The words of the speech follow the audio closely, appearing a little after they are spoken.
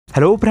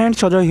Hello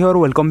friends, Ajay here.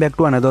 Welcome back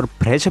to another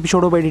fresh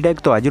episode of edtech.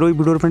 तो आज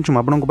video friends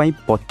आपको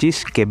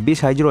 25 KB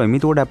size एमती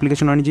गोटे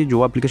एप्लिकेशन आनी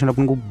जो एप्लिकेशन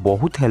आपको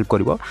बहुत हेल्प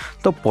कर।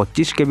 तो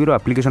 25 KB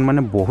एप्लिकेशन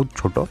माने बहुत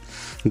छोट,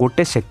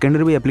 गोटे सेकेंड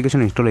भी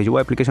एप्लिकेशन इंस्टॉल हो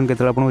एप्लिकेशन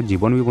के आप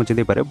जीवन भी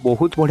बचाई पारे।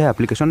 बहुत बढ़िया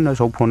एप्लिकेशन,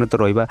 सब फोन तो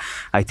रहा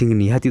आई थिंक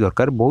निहाती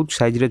दरकार, बहुत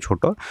साइज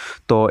छोट।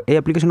 तो ये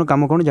एप्लिकेशन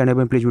काम कौन जाना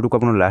प्लीज वीडियो को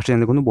आप लास्ट जाए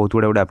देखो। बहुत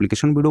बड़ा गोटे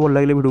एप्लिकेशन, वीडियो भल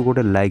लगे वीडियो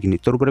गोटे लाइक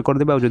निश्चित रूप से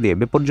करदे। और जब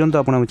एपर्यंत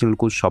आप चैनल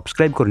को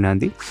सब्सक्राइब करना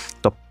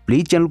तो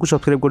प्लीज चैनल को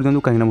सब्सक्राइब कर दिखाँ,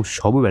 कहीं मुझे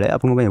सब बेले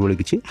आपको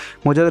किसी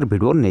मजादार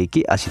वीडियो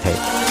नहीं आसी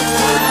थाए।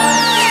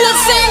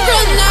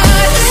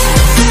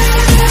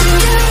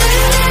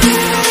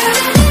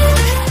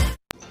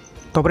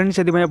 तो फ्रेंड्स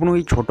से आपको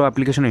ये छोट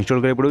एप्लिकेशन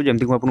इंस्टॉल करा पड़ो।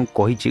 जमीक आपको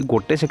कही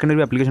गोटे सेकेंड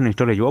भी एप्लिकेशन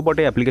इंस्टॉल हो, बट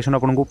एप्लिकेशन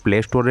आपको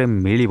प्ले स्टोर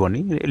में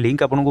मिलबनी।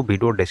 लिंक आपको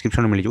वीडियो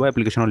डिस्क्रिप्शन में मिल जाए।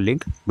 एप्लिकेशन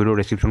लिंक वीडियो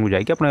डिस्क्रिप्शन को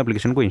जाकि आप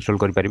एप्लिकेशन को इंस्टॉल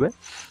करेंगे।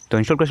 तो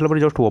इंस्टॉल कर सारा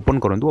जस्ट ओपन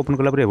करूँ। ओपन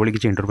कलापर ये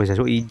किसी इंटरफेस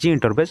आसो, इजी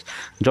इंटरफेस।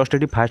 जस्ट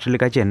ये फास्ट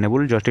लिखा है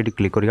एनेबल, जस्ट ये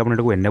क्लिक करके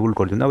आप एनेबल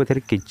कर दिखाँ। अब ये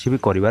किसी भी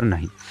करार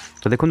ना।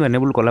 तो देखो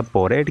एनेबल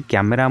कलापर ये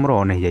कैमेरा आमर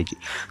ऑन हो जाए।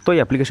 तो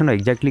ये एप्लिकेशन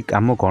एक्जाक्टली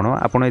काम कौन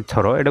आप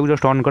एथर यहाँ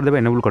जस्ट ऑन करदे,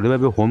 एनेबल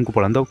करदे। होम को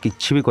पलाନ୍ତୁ,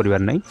 किसी भी करार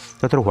ना।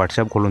 तो एथर व्हाट्सएप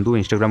खोलूँ,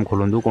 इंस्टाग्राम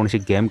खोलूँ, कौन सी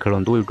गेम खेलूँ,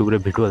 यूट्यूब रे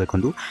वीडियो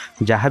देखूँ,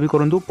 जहाँ भी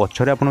करूँ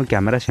पछरे आप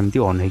कैमेरा सेमती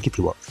ऑन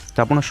हो।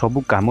 तो आप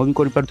सब काम भी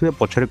करेंगे,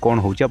 पछरे कौन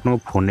हो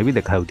फोन में भी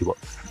देखा।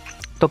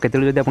 तो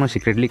केतले जब आप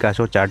सिक्रेटली क्या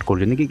सह चाट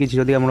कर किसी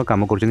जब आप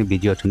कम कर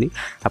बिजी अच्छा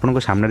आपको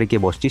सामने किए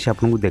बस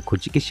आपको देखुँ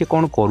कि सी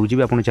कौन करुँच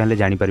भी आप चाहिए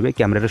जानीपारे।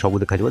 कैमेरा सब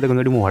देखा। देखो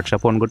ये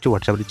व्हाट्सएप ऑन कर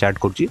WhatsApp chaat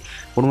करुँच,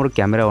 more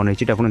camera on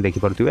होती आप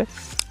देखिपे।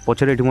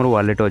 पछरे ये मोर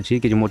वालेट अच्छी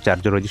कि मोर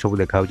चार्जर अच्छी सब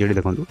देखा ये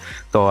देखो।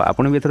 तो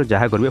आपड़ भी एथर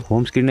जहाँ करेंगे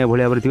होम स्क्रीन भाई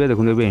भाव थे।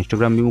 देखो ये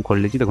इंस्टाग्राम भी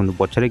खोल देखो,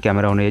 पछरे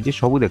कैमेरा ऑन हो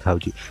सब देखा।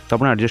 तो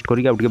आप एडजस्ट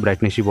करके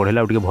ब्राइटनेस भी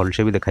बढ़ेगा,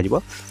 भलसे भी देखा।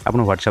 आप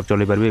व्हाट्सएप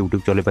चले पारे,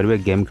 यूट्यूब चले पारे,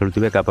 गेम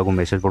खेलुवे, क्या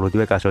मेसेज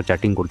पढ़ुवे, क्या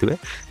चैटिंग करुवे,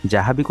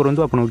 जहाँ भी करूँ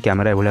आप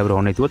कैमेरा भाई भाव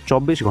ऑन हो।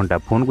 24 घंटा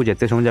फोन को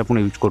जिते समय आप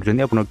यूज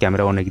कर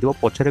कैमेरा ऑन हो,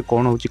 पछरे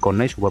कौन हो कौन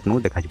ना सब आपको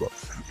देखा।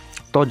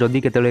 तो जदि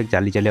केतले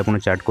चली चली आप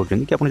चाट कर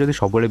कि आप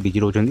सब बिजी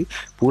रोचे,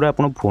 पूरा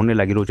आप फोन में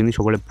लगी रोचे,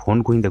 सब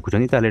फोन को ही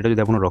देखुं, ताल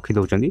ये आप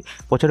रखीदे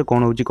पछरे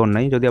कौन हो कौन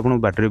ना। जब आप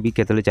बाटर भी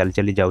केतले चली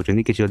चली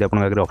जाऊँगी, किसी जब आप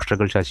आगे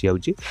ऑब्स्टेकल्स आसी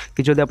जाऊँगी,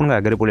 कि जब आप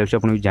आगे पड़े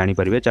आप भी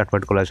जानीपारे।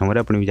 चाटपाट कला समय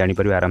आप भी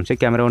जानीपारे आराम से।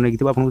 कैमेरा ऑन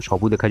हो आपको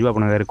सब देखा आप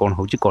आगे कौन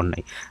हो कौन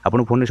ना। आप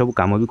फोन में सब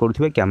कम भी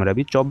करुवे, कैमेरा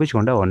भी 24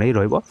 घंटा ऑन ही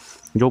रहा।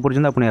 जो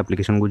पर्यटन आप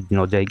एप्लिकेशन को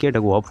न जाकि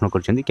ऑफ न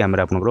कर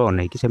कैमेरा आप ऑन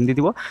होमती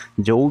थी।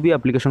 जो भी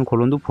एप्लिकेशन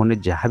खोलूँ फोन में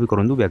जहाँ भी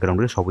करूँ बैकग्राउंड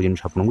में सब जिन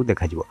आपको देखा।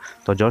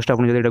 तो जस्ट आप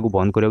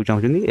बंद करने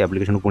चाहते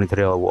एप्लिकेशन पुणी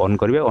थे ऑन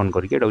करेंगे, ऑन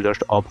करके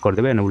जस्ट ऑफ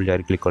करदे, एनेबल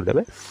जारी क्लिक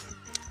करदे।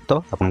 तो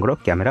आपंकर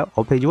कैमेरा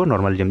ऑफ हो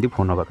नॉर्मल जमी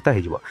फोन होगा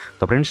हो।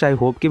 तो फ्रेंड्स आई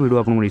होप कि वीडियो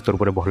आपको निश्चित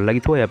रूप से भल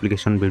लगी।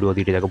 एप्लिकेशन वीडियो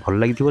दुईटा जाक भल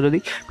लगी जब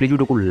प्लीज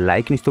वीडियो को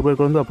लाइक निश्चित रूप से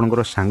करूँ।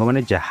 आपंकर सांग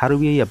मैंने जार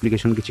भी ये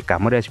एप्लिकेशन किसी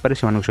काम आसपे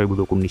से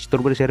वीडियो को निश्चित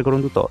रूप से शेयर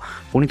करूँ। तो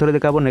पुणी थे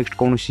देखा नेक्स्ट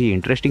कौन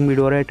interesting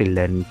video. Till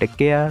then take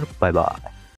care, bye bye.